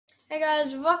Hey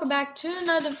guys, welcome back to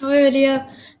another video.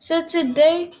 So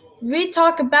today we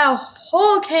talk about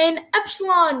Hurricane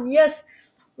Epsilon. Yes,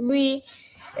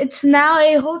 it's now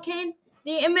a hurricane.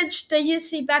 The image that you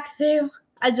see back there,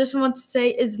 I just want to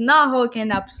say, is not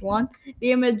Hurricane Epsilon.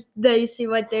 The image that you see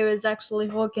right there is actually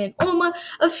Hurricane Irma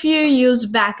a few years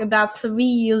back, about 3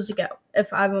 years ago,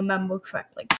 if I remember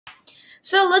correctly.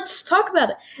 So let's talk about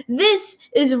it. This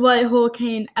is what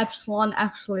Hurricane Epsilon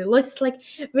actually looks like.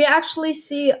 We actually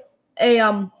see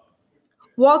a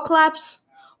wall collapse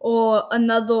or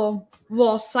another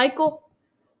wall cycle.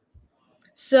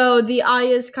 So the eye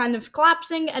is kind of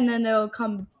collapsing, and then it'll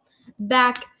come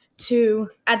back to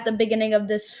at the beginning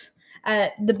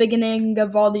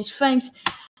of all these frames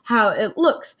how it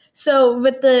looks. So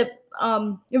with the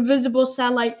invisible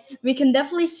satellite, we can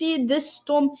definitely see this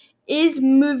storm is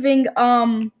moving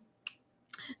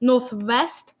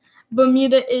northwest.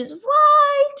 Bermuda is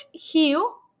right here.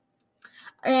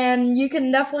 And you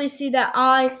can definitely see that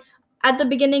eye. At the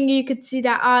beginning, you could see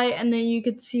that eye, and then you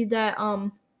could see that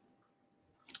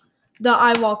the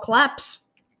eye wall collapse.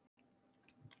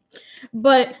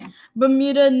 But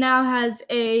Bermuda now has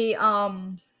a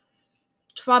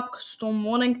tropical storm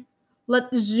warning.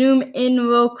 Let's zoom in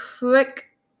real quick.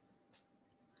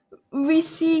 We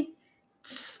see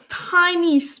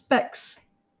tiny specks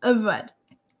of red,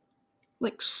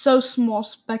 like so small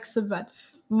specks of red,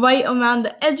 right around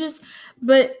the edges,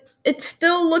 but it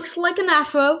still looks like an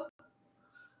afro.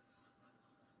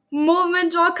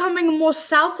 Movements are coming more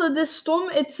south of this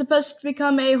storm. It's supposed to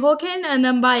become a hurricane, and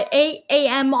then by 8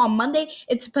 a.m. on Monday,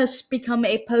 it's supposed to become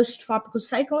a post-tropical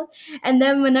cyclone. And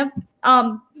then whenever,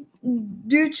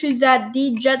 due to that,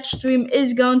 the jet stream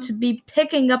is going to be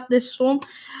picking up this storm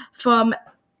from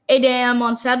 8 a.m.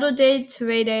 on Saturday to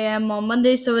 8 a.m. on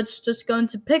Monday. So it's just going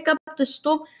to pick up the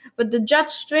storm with the jet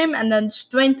stream and then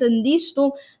strengthen the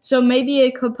storm. So maybe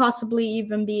it could possibly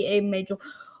even be a major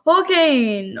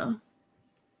hurricane.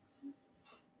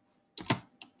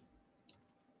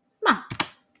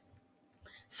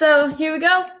 So here we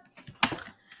go.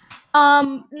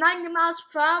 90 miles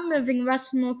per hour, moving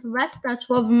west-northwest at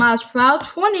 12 miles per hour,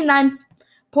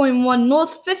 29.1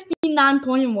 north,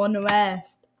 59.1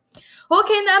 west.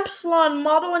 Hurricane Epsilon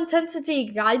model intensity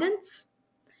guidance.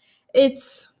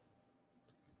 It's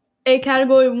a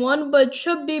category 1, but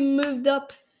should be moved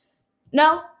up.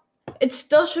 No, it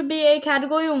still should be a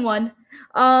category 1.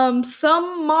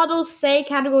 Some models say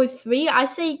category 3. I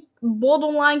say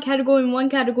borderline category 1,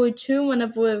 category 2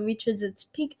 whenever it reaches its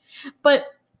peak. But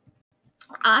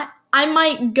I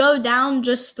might go down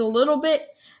just a little bit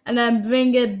and then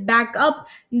bring it back up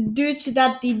due to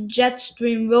that the jet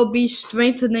stream will be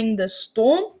strengthening the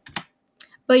storm.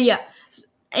 But yeah,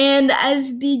 and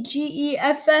as the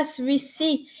GEFS we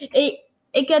see,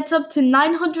 it gets up to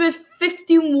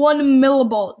 951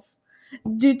 millibars.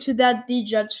 Due to that, the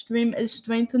jet stream is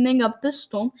strengthening up the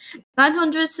storm.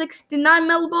 969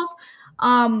 millibars,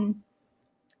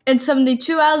 in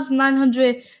 72 hours,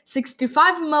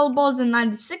 965 millibars in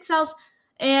 96 hours,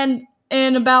 and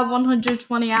in about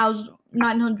 120 hours,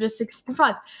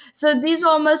 965. So these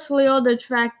are mostly all the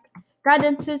track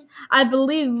guidances. I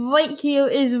believe right here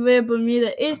is where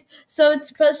Bermuda is. So it's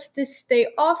supposed to stay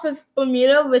off of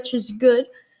Bermuda, which is good.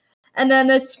 And then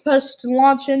it's supposed to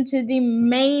launch into the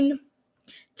main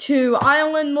to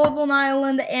Ireland, Northern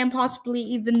Ireland, and possibly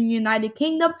even United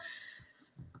Kingdom.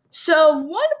 So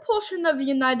one portion of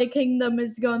United Kingdom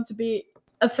is going to be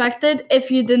affected. If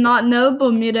you did not know,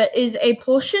 Bermuda is a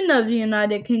portion of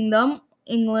United Kingdom.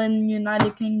 England,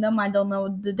 United Kingdom, I don't know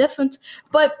the difference.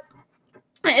 But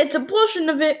it's a portion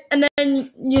of it, and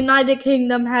then United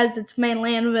Kingdom has its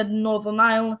mainland with Northern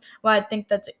Ireland. Well, I think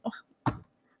that's it.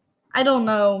 I don't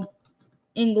know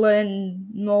England,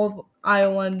 Northern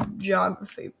Ireland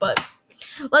geography, but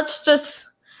let's just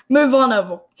move on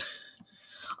over.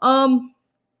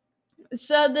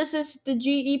 So this is the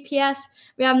GEPS.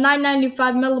 We have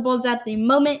 995 millibars at the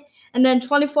moment, and then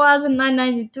 24 hours and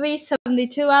 993,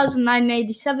 72 hours and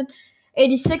 987,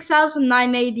 86 hours and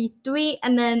 983,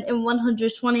 and then in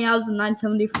 120 hours and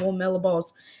 974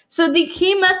 millibars. So the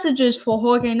key messages for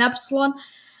Hurricane Epsilon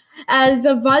as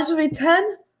advisory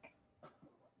 10,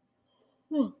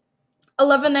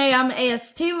 11 a.m.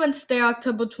 AST, Wednesday,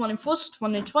 October 21st,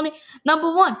 2020.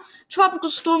 Number 1, tropical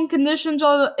storm conditions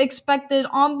are expected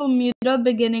on Bermuda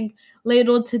beginning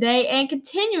later today and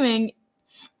continuing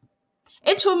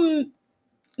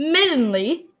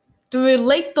intermittently through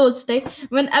late Thursday,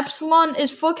 when Epsilon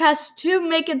is forecast to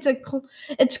make its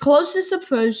closest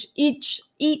approach east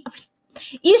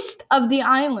of the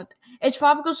island. A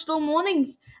tropical storm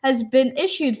warning has been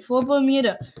issued for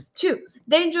Bermuda. 2,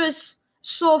 dangerous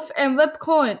surf and rip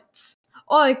currents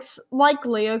are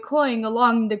likely occurring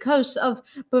along the coast of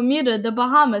Bermuda, the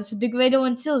Bahamas, the Greater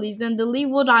Antilles, and the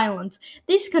Leeward Islands.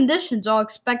 These conditions are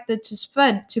expected to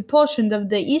spread to portions of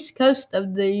the east coast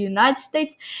of the United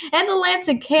States and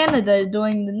Atlantic Canada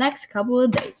during the next couple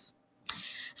of days.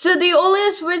 So the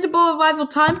earliest visible arrival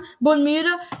time,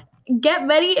 Bermuda, get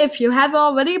ready if you haven't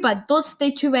already by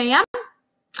Thursday 2 a.m.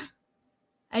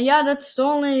 And yeah, that's the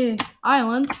only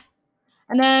island.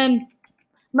 And then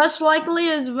most likely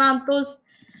is around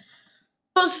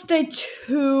Thursday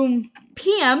 2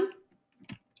 p.m.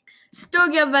 Still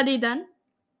get ready then.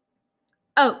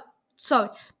 Oh, sorry.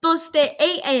 Thursday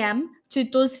 8 a.m. to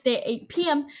Thursday 8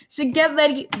 p.m. So get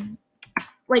ready.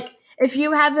 Like, if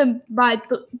you haven't by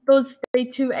Thursday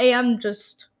 2 a.m.,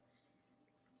 just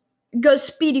go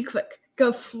speedy quick.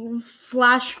 Go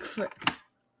flash quick.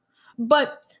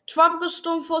 But tropical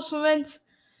storm force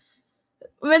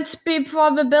wind speed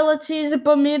probabilities,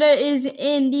 Bermuda is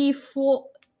in the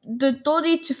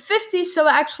 30 to 50, so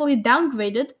actually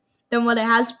downgraded than what it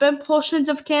has been. Portions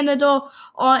of Canada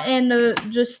are in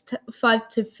just 5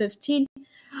 to 15.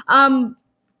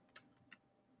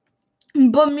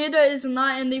 Bermuda is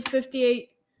not in the 58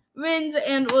 winds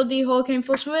and or the hurricane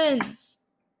force winds.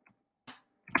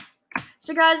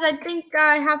 So guys, I think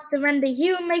I have to end it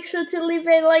here. Make sure to leave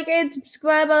a like and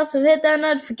subscribe. Also hit that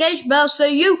notification bell so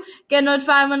you get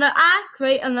notified when I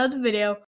create another video.